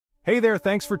Hey there,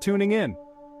 thanks for tuning in.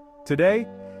 Today,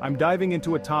 I'm diving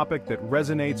into a topic that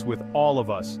resonates with all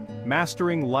of us,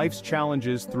 mastering life's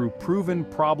challenges through proven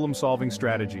problem-solving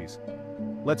strategies.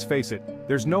 Let's face it,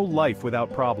 there's no life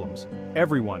without problems.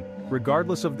 Everyone,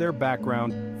 regardless of their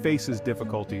background, faces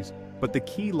difficulties, but the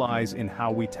key lies in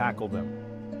how we tackle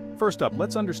them. First up,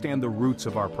 let's understand the roots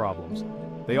of our problems.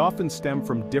 They often stem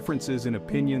from differences in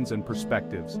opinions and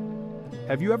perspectives.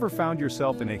 Have you ever found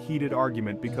yourself in a heated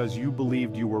argument because you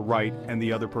believed you were right and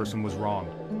the other person was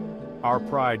wrong? Our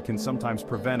pride can sometimes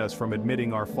prevent us from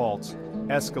admitting our faults,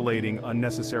 escalating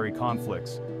unnecessary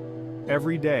conflicts.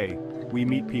 Every day, we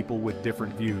meet people with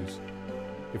different views.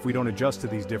 If we don't adjust to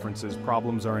these differences,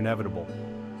 problems are inevitable.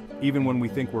 Even when we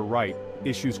think we're right,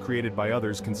 issues created by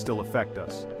others can still affect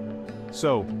us.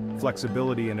 So,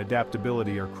 flexibility and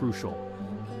adaptability are crucial.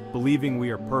 Believing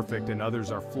we are perfect and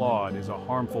others are flawed is a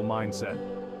harmful mindset.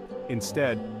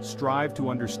 Instead, strive to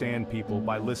understand people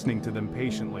by listening to them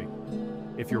patiently.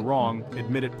 If you're wrong,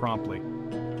 admit it promptly.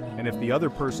 And if the other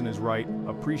person is right,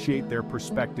 appreciate their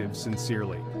perspective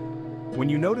sincerely. When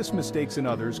you notice mistakes in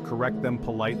others, correct them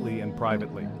politely and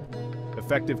privately.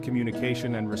 Effective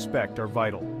communication and respect are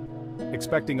vital.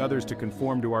 Expecting others to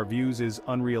conform to our views is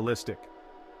unrealistic.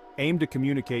 Aim to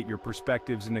communicate your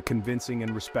perspectives in a convincing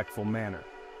and respectful manner.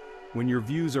 When your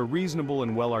views are reasonable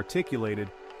and well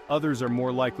articulated, others are more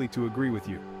likely to agree with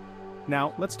you.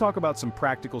 Now, let's talk about some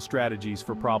practical strategies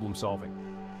for problem solving.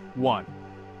 1.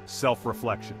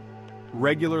 Self-reflection.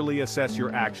 Regularly assess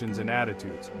your actions and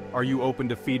attitudes. Are you open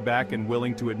to feedback and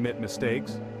willing to admit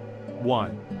mistakes?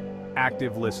 1.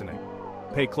 Active listening.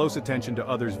 Pay close attention to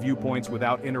others' viewpoints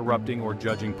without interrupting or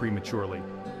judging prematurely.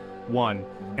 1.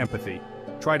 Empathy.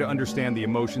 Try to understand the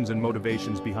emotions and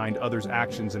motivations behind others'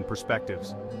 actions and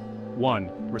perspectives.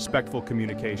 1. Respectful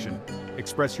communication.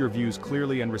 Express your views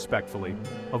clearly and respectfully,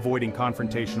 avoiding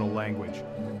confrontational language.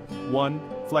 1.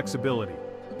 Flexibility.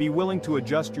 Be willing to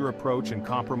adjust your approach and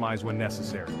compromise when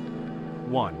necessary.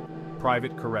 1.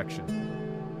 Private correction.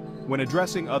 When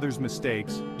addressing others'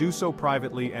 mistakes, do so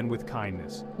privately and with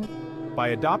kindness. By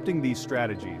adopting these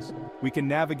strategies, we can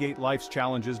navigate life's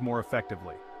challenges more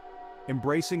effectively.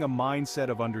 Embracing a mindset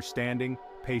of understanding,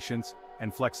 patience,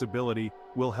 and flexibility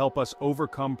will help us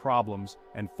overcome problems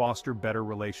and foster better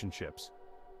relationships.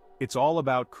 It's all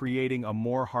about creating a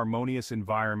more harmonious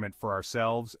environment for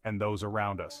ourselves and those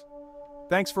around us.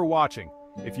 Thanks for watching.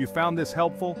 If you found this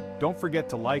helpful, don't forget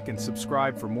to like and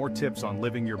subscribe for more tips on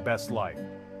living your best life.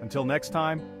 Until next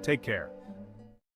time, take care.